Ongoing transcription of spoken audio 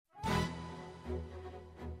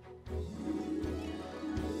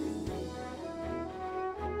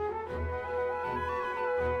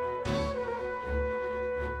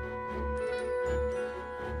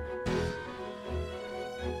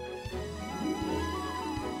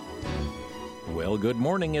Well, good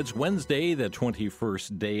morning. It's Wednesday, the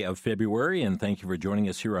 21st day of February, and thank you for joining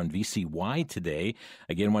us here on VCY today.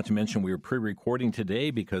 Again, I want to mention we were pre-recording today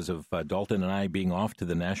because of Dalton and I being off to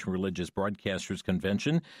the National Religious Broadcasters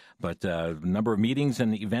Convention, but a number of meetings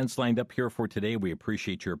and events lined up here for today. We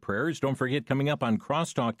appreciate your prayers. Don't forget, coming up on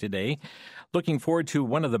Crosstalk today, looking forward to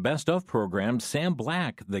one of the best of programs, Sam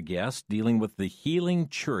Black, the guest, dealing with the Healing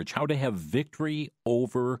Church, how to have victory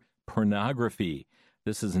over pornography.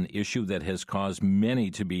 This is an issue that has caused many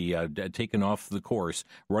to be taken off the course,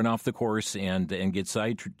 run off the course, and get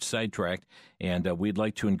sidetracked. And we'd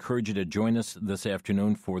like to encourage you to join us this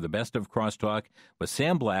afternoon for the best of Crosstalk with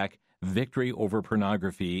Sam Black, Victory Over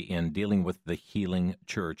Pornography in dealing with the Healing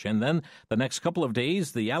Church. And then the next couple of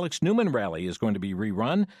days, the Alex Newman Rally is going to be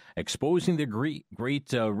rerun, exposing the great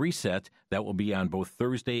reset. That will be on both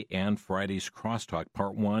Thursday and Friday's Crosstalk,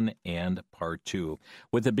 Part 1 and Part 2.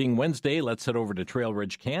 With it being Wednesday, let's head over to Trail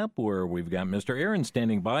Ridge Camp, where we've got Mr. Aaron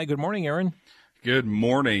standing by. Good morning, Aaron. Good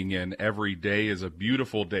morning, and every day is a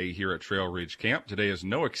beautiful day here at Trail Ridge Camp. Today is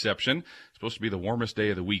no exception. It's supposed to be the warmest day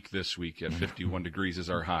of the week this week at 51 degrees is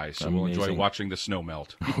our high, so Amazing. We'll enjoy watching the snow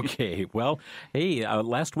melt. Okay, well, hey,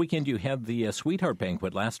 last weekend you had the Sweetheart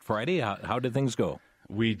Banquet last Friday. How did things go?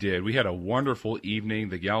 We did. We had a wonderful evening.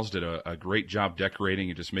 The gals did a great job decorating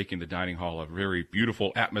and just making the dining hall a very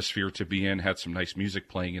beautiful atmosphere to be in. Had some nice music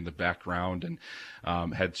playing in the background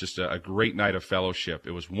and had just a great night of fellowship.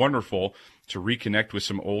 It was wonderful to reconnect with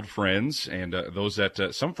some old friends and those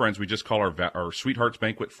that some friends we just call our Sweethearts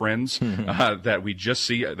Banquet friends that we just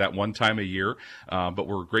see that one time a year. But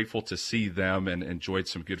we're grateful to see them and enjoyed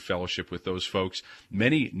some good fellowship with those folks.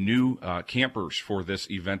 Many new campers for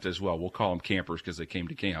this event as well. We'll call them campers because they came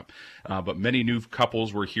to camp. But many new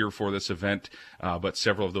couples were here for this event, but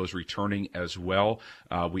several of those returning as well.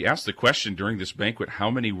 We asked the question during this banquet,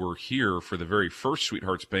 how many were here for the very first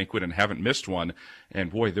Sweethearts Banquet and haven't missed one? And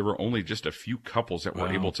boy, there were only just a few couples that were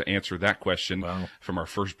able to answer that question from our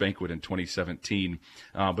first banquet in 2017.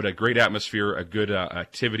 But a great atmosphere, a good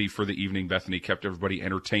activity for the evening. Bethany kept everybody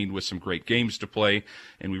entertained with some great games to play.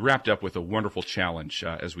 And we wrapped up with a wonderful challenge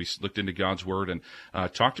as we looked into God's Word and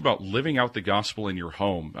talked about living out the gospel in your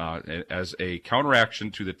home as a counteraction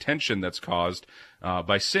to the tension that's caused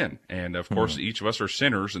by sin. And of course, each of us are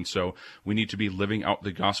sinners, and so we need to be living out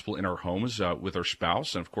the gospel in our homes with our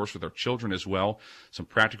spouse and of course with our children as well. Some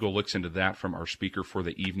practical looks into that from our speaker for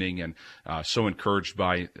the evening, and so encouraged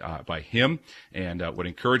by him, and would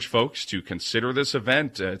encourage folks to consider this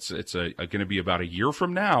event. It's going to be about a year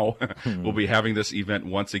from now. We'll be having this event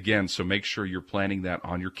once again, so make sure you're planning that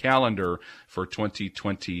on your calendar for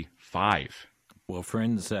 2025. Well,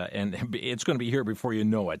 friends, and it's going to be here before you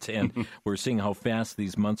know it, and we're seeing how fast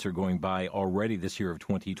these months are going by already this year of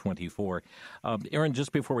 2024. Aaron,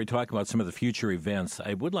 just before we talk about some of the future events,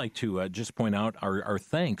 I would like to just point out our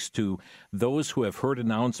thanks to those who have heard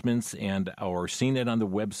announcements and or seen it on the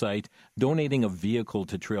website, donating a vehicle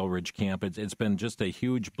to Trail Ridge Camp. It's been just a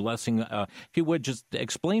huge blessing. If you would just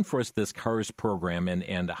explain for us this CARS program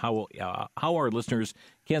and how our listeners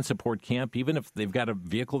can support camp, even if they've got a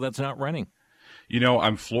vehicle that's not running. You know,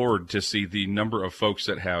 I'm floored to see the number of folks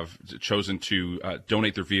that have chosen to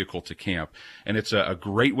donate their vehicle to camp. And it's a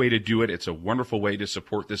great way to do it. It's a wonderful way to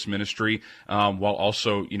support this ministry while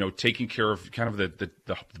also, taking care of kind of the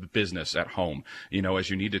business at home. As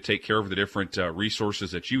you need to take care of the different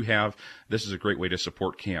resources that you have, this is a great way to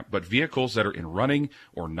support camp. But vehicles that are in running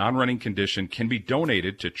or non-running condition can be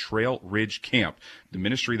donated to Trail Ridge Camp, the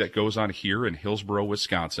ministry that goes on here in Hillsboro,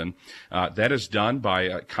 Wisconsin. That is done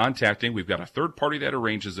by contacting, we've got a third party that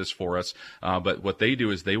arranges this for us, but what they do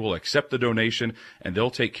is they will accept the donation and they'll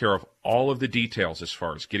take care of all of the details as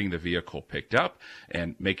far as getting the vehicle picked up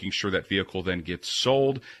and making sure that vehicle then gets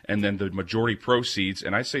sold, and then the majority proceeds,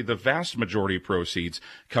 and I say the vast majority of proceeds,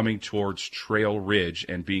 coming towards Trail Ridge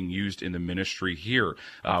and being used in the ministry here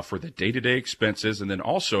for the day-to-day expenses, and then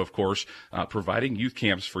also, of course, providing youth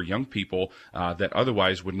camps for young people that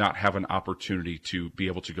otherwise would not have an opportunity to be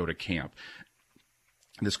able to go to camp.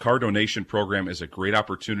 This car donation program is a great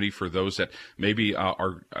opportunity for those that maybe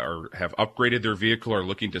have upgraded their vehicle, are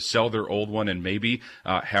looking to sell their old one, and maybe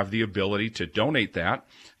have the ability to donate that.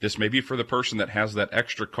 This may be for the person that has that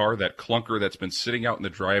extra car, that clunker that's been sitting out in the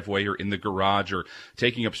driveway or in the garage or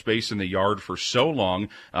taking up space in the yard for so long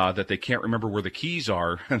that they can't remember where the keys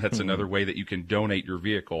are. That's another way that you can donate your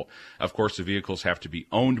vehicle. Of course, the vehicles have to be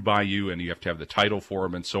owned by you, and you have to have the title for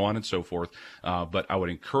them, and so on and so forth. But I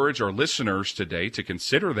would encourage our listeners today to consider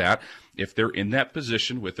consider that if they're in that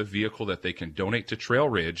position with a vehicle that they can donate to Trail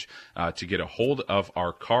Ridge to get a hold of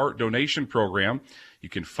our car donation program. You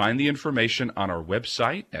can find the information on our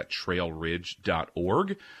website at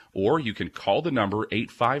trailridge.org, or you can call the number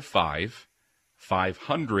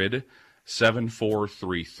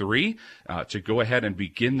 855-500-7433 to go ahead and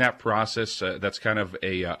begin that process. That's kind of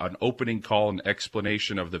an opening call, an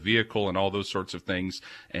explanation of the vehicle and all those sorts of things,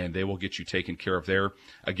 and they will get you taken care of there.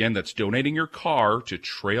 Again, that's donating your car to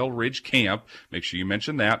Trail Ridge Camp. Make sure you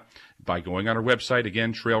mention that by going on our website,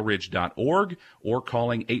 again, trailridge.org, or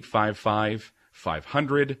calling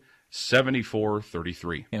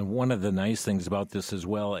 855-500-7433. And one of the nice things about this as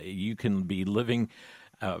well, you can be living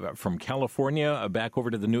from California back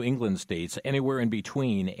over to the New England states, anywhere in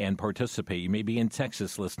between, and participate. You may be in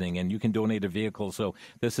Texas listening, and you can donate a vehicle. So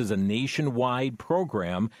this is a nationwide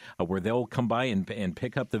program where they'll come by and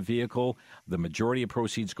pick up the vehicle. The majority of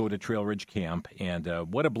proceeds go to Trail Ridge Camp, and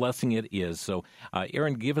what a blessing it is. So,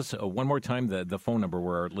 Aaron, give us one more time the phone number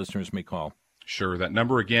where our listeners may call. Sure. That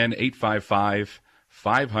number again,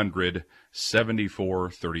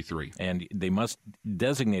 855-500-7433. And they must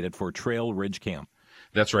designate it for Trail Ridge Camp.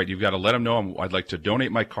 That's right. You've got to let them know, I'd like to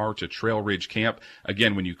donate my car to Trail Ridge Camp.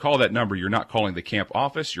 Again, when you call that number, you're not calling the camp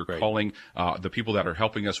office. You're calling the people that are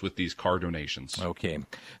helping us with these car donations. Okay.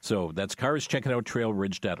 So that's cars. Check it out,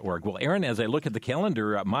 trailridge.org. Well, Aaron, as I look at the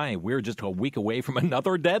calendar, we're just a week away from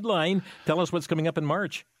another deadline. Tell us what's coming up in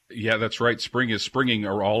March. Yeah, that's right. Spring is springing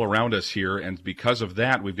all around us here, and because of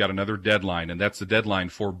that, we've got another deadline, and that's the deadline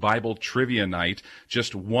for Bible Trivia Night,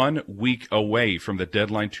 just 1 week away from the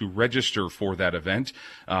deadline to register for that event.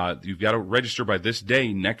 You've got to register by this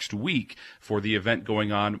day next week for the event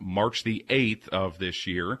going on March the 8th of this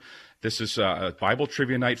year. This is a Bible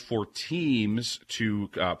Trivia Night for teams to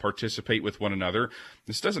participate with one another.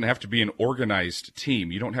 This doesn't have to be an organized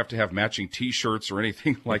team. You don't have to have matching T-shirts or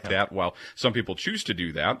anything like that, while some people choose to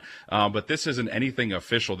do that. But this isn't anything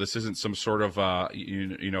official. This isn't some sort of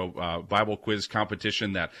Bible quiz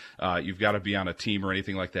competition that you've got to be on a team or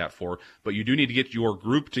anything like that for. But you do need to get your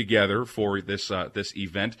group together for this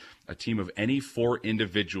event. A team of any 4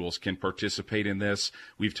 individuals can participate in this.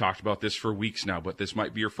 We've talked about this for weeks now, but this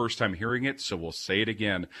might be your first time hearing it, so we'll say it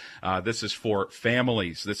again. This is for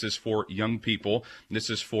families. This is for young people. This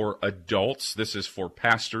is for adults. This is for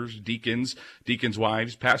pastors, deacons, deacons'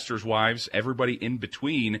 wives, pastors' wives. Everybody in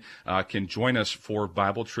between can join us for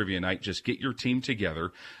Bible Trivia Night. Just get your team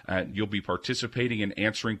together. You'll be participating and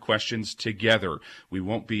answering questions together. We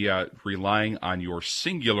won't be relying on your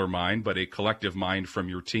singular mind, but a collective mind from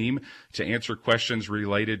your team to answer questions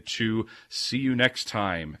related to see you next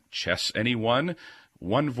time, chess anyone,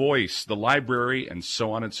 one voice, the library, and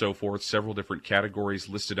so on and so forth. Several different categories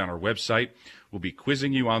listed on our website. We'll be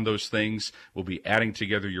quizzing you on those things. We'll be adding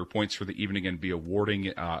together your points for the evening and be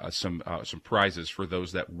awarding some prizes for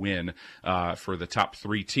those that win for the top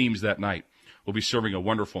 3 teams that night. We'll be serving a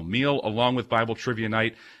wonderful meal along with Bible Trivia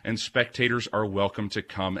Night, and spectators are welcome to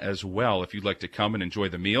come as well. If you'd like to come and enjoy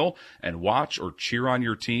the meal and watch or cheer on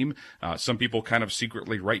your team, some people kind of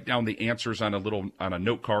secretly write down the answers on a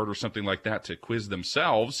note card or something like that to quiz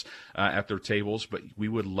themselves at their tables, but we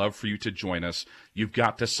would love for you to join us. You've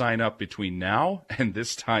got to sign up between now and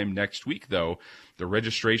this time next week, though. The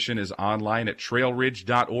registration is online at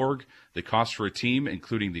trailridge.org. The cost for a team,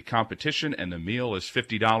 including the competition and the meal, is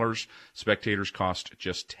 $50. Spectators cost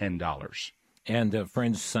just $10. And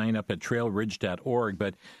friends, sign up at trailridge.org.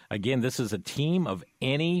 But again, this is a team of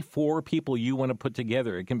any 4 people you want to put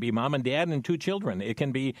together. It can be mom and dad and 2 children. It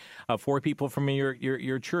can be 4 people from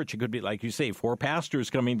your church. It could be, like you say, 4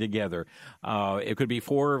 pastors coming together. It could be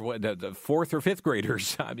 4 the 4th or 5th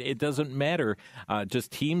graders. It doesn't matter.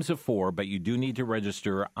 Just teams of 4, but you do need to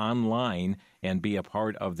register online and be a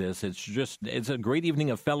part of this. It's a great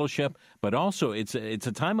evening of fellowship, but also it's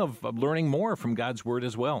a time of learning more from God's Word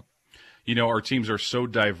as well. You know, our teams are so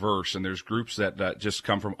diverse, and there's groups that just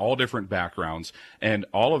come from all different backgrounds, and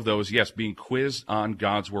all of those, yes, being quizzed on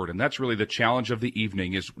God's Word. And that's really the challenge of the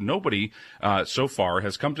evening, is nobody so far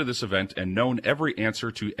has come to this event and known every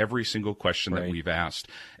answer to every single question that we've asked.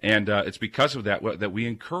 And it's because of that that we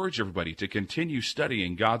encourage everybody to continue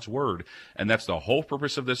studying God's Word. And that's the whole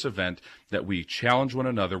purpose of this event, that we challenge one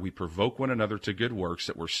another, we provoke one another to good works,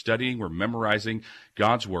 that we're studying, we're memorizing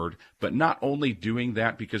God's Word, but not only doing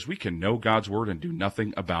that because we can know God's Word and do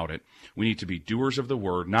nothing about it. We need to be doers of the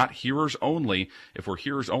Word, not hearers only. If we're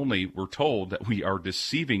hearers only, we're told that we are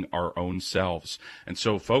deceiving our own selves. And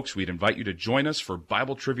so, folks, we'd invite you to join us for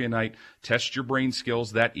Bible Trivia Night. Test your brain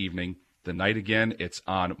skills that evening. The night again, it's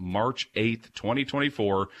on March 8th,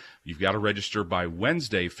 2024. You've got to register by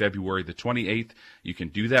Wednesday, February the 28th. You can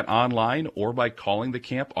do that online or by calling the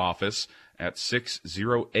camp office at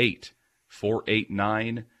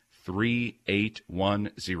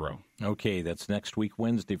 608-489-3810. Okay, that's next week,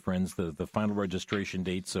 Wednesday, friends, the final registration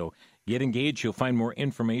date. So get engaged. You'll find more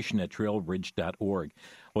information at trailridge.org.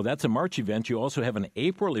 Well, that's a March event. You also have an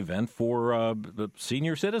April event for the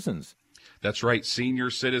senior citizens. That's right,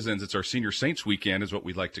 senior citizens. It's our Senior Saints Weekend is what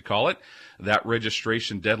we like to call it. That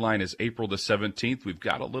registration deadline is April the 17th. We've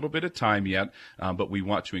got a little bit of time yet, but we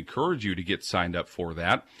want to encourage you to get signed up for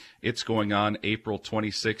that. It's going on April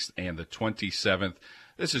 26th and the 27th.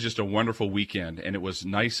 This is just a wonderful weekend, and it was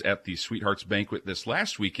nice at the Sweethearts Banquet this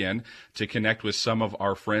last weekend to connect with some of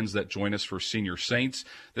our friends that join us for Senior Saints.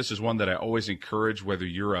 This is one that I always encourage, whether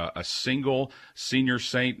you're a single senior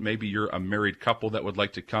saint, maybe you're a married couple that would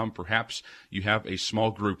like to come, perhaps you have a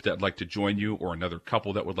small group that would like to join you or another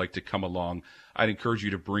couple that would like to come along. I'd encourage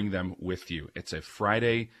you to bring them with you. It's a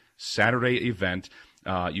Friday, Saturday event.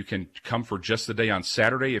 You can come for just the day on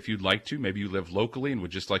Saturday if you'd like to. Maybe you live locally and would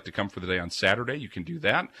just like to come for the day on Saturday. You can do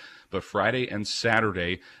that. But Friday and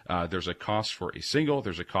Saturday, there's a cost for a single.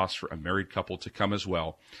 There's a cost for a married couple to come as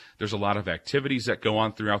well. There's a lot of activities that go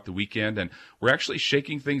on throughout the weekend, and we're actually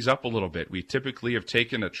shaking things up a little bit. We typically have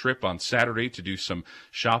taken a trip on Saturday to do some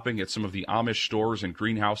shopping at some of the Amish stores and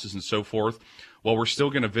greenhouses and so forth. Well, we're still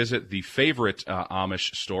going to visit the favorite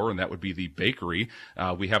Amish store, and that would be the bakery.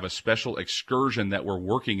 We have a special excursion that we're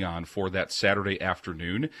working on for that Saturday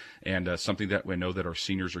afternoon, and something that we know that our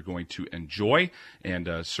seniors are going to enjoy,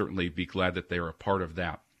 and certainly be glad that they are a part of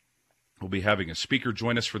that. We'll be having a speaker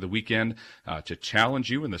join us for the weekend to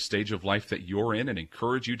challenge you in the stage of life that you're in and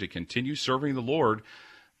encourage you to continue serving the Lord.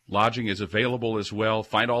 Lodging is available as well.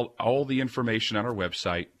 Find all the information on our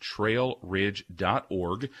website,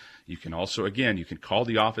 trailridge.org. You can also, again, you can call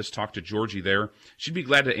the office, talk to Georgie there. She'd be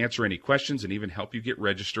glad to answer any questions and even help you get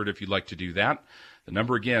registered if you'd like to do that. The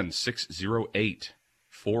number again,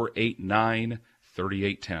 608-489-3810.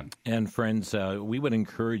 And friends, we would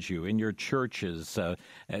encourage you in your churches,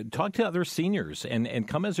 talk to other seniors and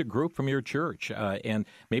come as a group from your church. And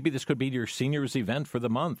maybe this could be your seniors event for the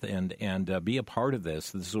month and be a part of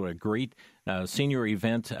this. This is a great senior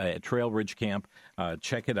event at Trail Ridge Camp.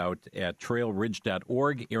 Check it out at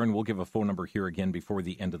trailridge.org. Aaron, we'll give a phone number here again before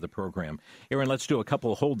the end of the program. Aaron, let's do a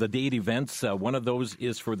couple hold the date events. One of those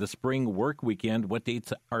is for the spring work weekend. What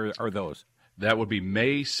dates are those? That would be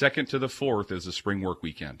May 2nd to the 4th is the spring work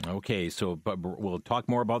weekend. Okay, so but we'll talk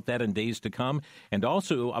more about that in days to come. And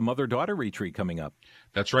also a mother-daughter retreat coming up.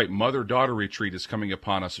 That's right. Mother-daughter retreat is coming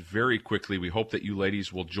upon us very quickly. We hope that you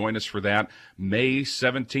ladies will join us for that. May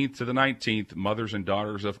 17th to the 19th, mothers and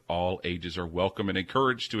daughters of all ages are welcome and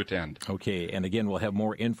encouraged to attend. Okay, and again, we'll have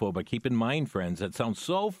more info, but keep in mind, friends, that sounds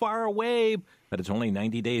so far away, but it's only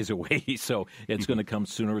 90 days away, so it's going to come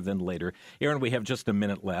sooner than later. Aaron, we have just a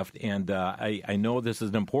minute left, and I know this is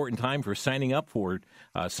an important time for signing up for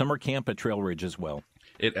summer camp at Trail Ridge as well.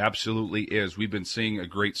 It absolutely is. We've been seeing a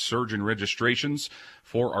great surge in registrations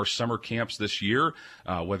for our summer camps this year,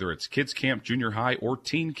 whether it's kids camp, junior high, or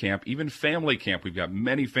teen camp, even family camp. We've got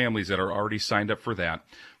many families that are already signed up for that.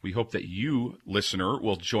 We hope that you, listener,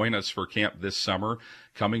 will join us for camp this summer,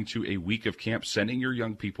 coming to a week of camp, sending your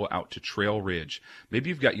young people out to Trail Ridge. Maybe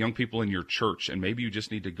you've got young people in your church, and maybe you just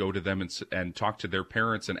need to go to them and talk to their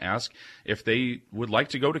parents and ask if they would like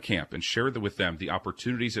to go to camp and share with them the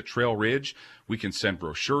opportunities at Trail Ridge. We can send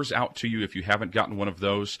brochures out to you if you haven't gotten one of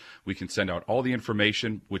those. We can send out all the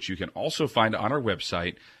information, which you can also find on our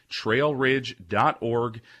website,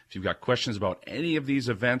 trailridge.org. If you've got questions about any of these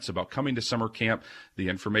events, about coming to summer camp, the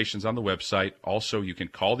information's on the website. Also, you can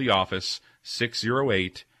call the office,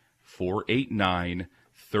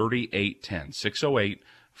 608-489-3810.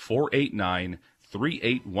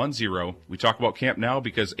 608-489-3810. We talk about camp now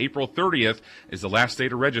because April 30th is the last day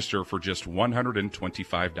to register for just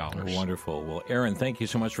 $125. Wonderful. Well, Aaron, thank you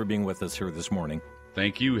so much for being with us here this morning.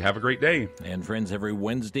 Thank you. Have a great day. And friends, every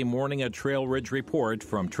Wednesday morning, a Trail Ridge Report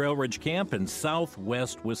from Trail Ridge Camp in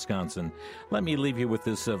southwest Wisconsin. Let me leave you with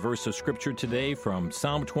this verse of Scripture today from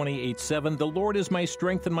Psalm 28:7. The Lord is my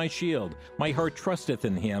strength and my shield. My heart trusteth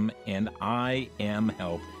in him, and I am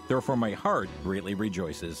helped. Therefore my heart greatly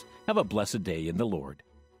rejoices. Have a blessed day in the Lord.